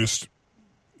misogynist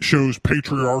shows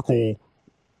patriarchal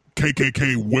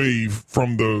KKK wave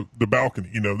from the balcony.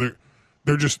 You know,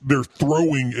 they're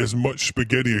throwing as much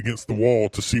spaghetti against the wall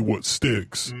to see what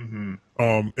sticks. And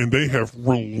they have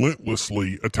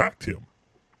relentlessly attacked him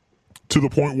to the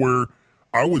point where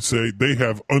I would say they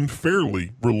have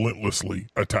unfairly, relentlessly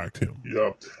attacked him.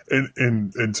 Yeah.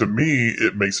 And to me,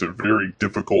 it makes it very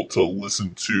difficult to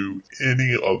listen to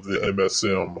any of the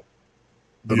MSM,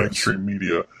 the Yes. mainstream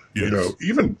media. Yes. You know,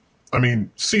 even, I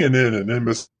mean, CNN and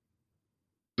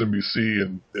MSNBC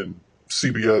and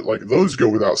CBS, like those go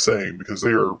without saying because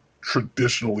they are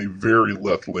traditionally very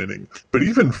left-leaning. But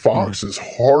even Fox is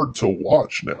hard to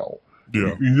watch now.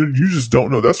 Yeah. You just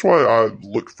don't know. That's why I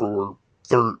look for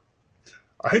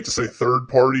I hate to say third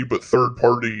party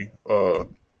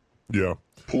Yeah.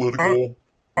 political.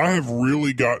 I have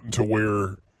really gotten to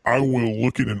where I will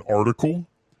look at an article,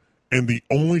 and the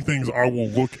only things I will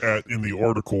look at in the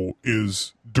article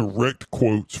is direct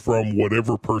quotes from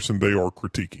whatever person they are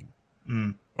critiquing.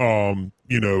 You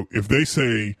know, if they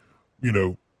say, you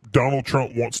know, Donald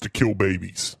Trump wants to kill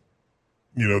babies,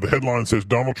 you know, the headline says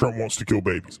Donald Trump wants to kill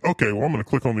babies. Okay, well, I'm going to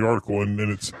click on the article, and then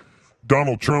it's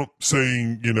Donald Trump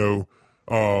saying, you know,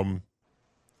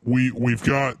 we've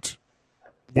got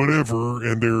whatever,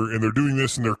 and they're doing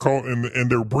this, and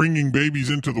they're bringing babies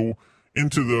into the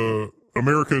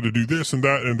America to do this and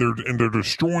that, and they're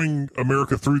destroying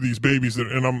America through these babies.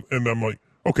 And I'm like,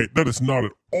 okay, that is not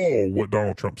at all what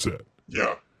Donald Trump said.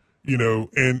 Yeah. You know,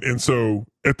 and so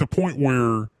at the point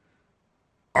where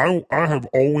I have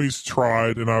always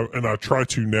tried, and I try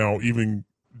to now even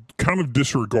kind of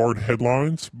disregard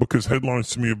headlines, because headlines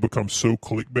to me have become so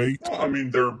clickbait. Well, I mean,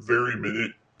 they're very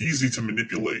easy to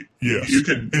manipulate. Yes. You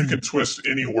can twist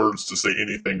any words to say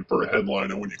anything for a headline,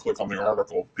 and when you click on the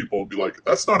article, people will be like,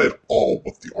 that's not at all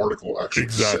what the article actually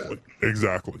said.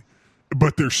 Exactly.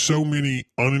 But there's so many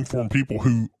uninformed people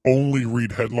who only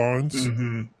read headlines,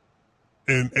 and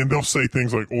they'll say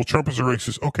things like, well, Trump is a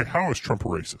racist. Okay, how is Trump a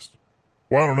racist?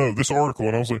 Well, I don't know, this article.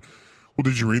 And I was like, well,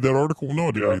 did you read that article? No,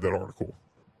 I didn't read that article.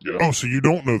 Yeah. Oh, so you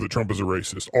don't know that Trump is a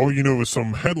racist. All you know is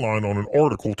some headline on an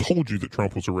article told you that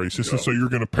Trump was a racist, and so you're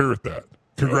going to parrot that.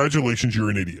 Congratulations, you're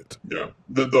an idiot. Yeah.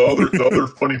 The other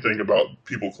funny thing about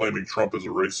people claiming Trump is a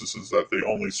racist is that they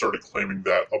only started claiming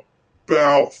that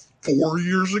about 4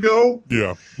 years ago.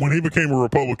 Yeah. When he became a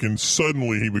Republican,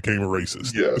 suddenly he became a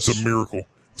racist. Yes. It's a miracle.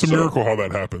 It's a miracle how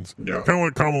that happens. Yeah. Kind of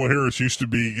like Kamala Harris used to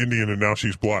be Indian and now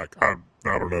she's black. I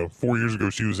don't know. 4 years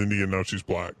ago she was Indian, now she's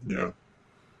black. Yeah.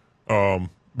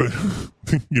 But,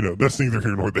 you know, that's neither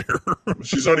here nor there.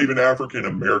 She's not even African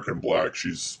American black.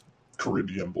 She's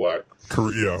Caribbean black.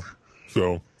 Yeah.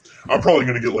 So I'm probably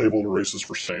going to get labeled a racist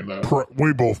for saying that.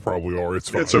 we both probably are. It's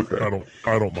fine. It's okay.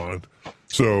 I don't mind.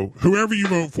 So whoever you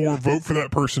vote for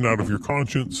that person out of your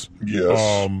conscience.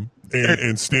 Yes.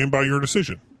 And stand by your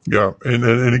decision. Yeah.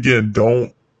 And again,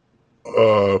 don't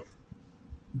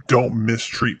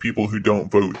mistreat people who don't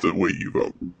vote the way you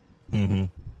vote. Mm-hmm.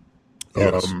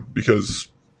 Yes. Because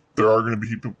there are going to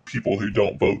be people who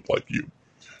don't vote like you.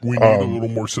 We need a little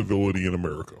more civility in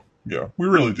America. Yeah, we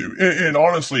really do. And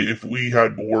honestly, if we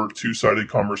had more two-sided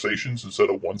conversations instead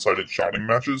of one-sided shouting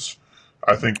matches,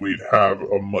 I think we'd have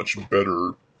a much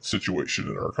better situation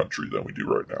in our country than we do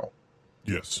right now.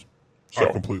 Yes. So.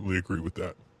 I completely agree with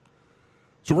that.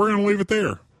 So we're going to leave it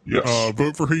there. Yes.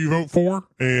 Vote for who you vote for.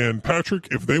 And Patrick,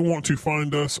 if they want to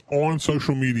find us on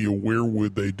social media, where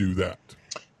would they do that?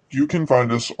 You can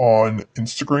find us on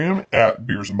Instagram at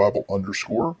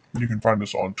beersandbible_. You can find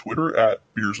us on Twitter at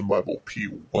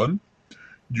beersandbiblepl1.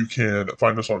 You can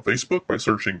find us on Facebook by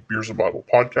searching Beers and Bible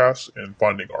Podcast and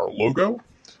finding our logo.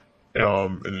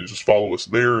 And then just follow us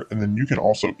there. And then you can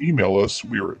also email us.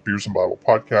 We are at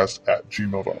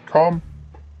beersandbiblepodcast@gmail.com.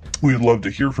 We'd love to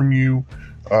hear from you.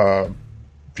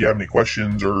 If you have any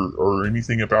questions or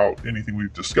anything about anything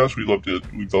we've discussed, we'd love to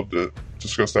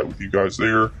discuss that with you guys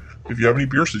there. If you have any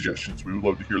beer suggestions, we would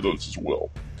love to hear those as well.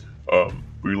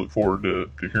 We look forward to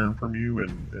hearing from you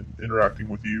and interacting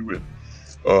with you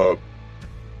and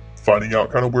finding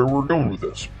out kind of where we're going with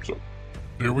this. So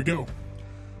there we go.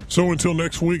 So until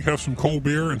next week, have some cold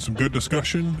beer and some good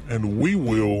discussion, and we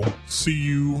will see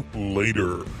you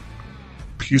later.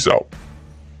 Peace out.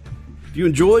 If you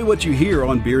enjoy what you hear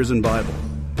on Beers and Bible,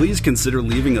 please consider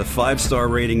leaving a 5-star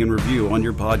rating and review on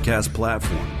your podcast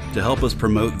platform to help us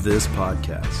promote this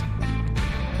podcast.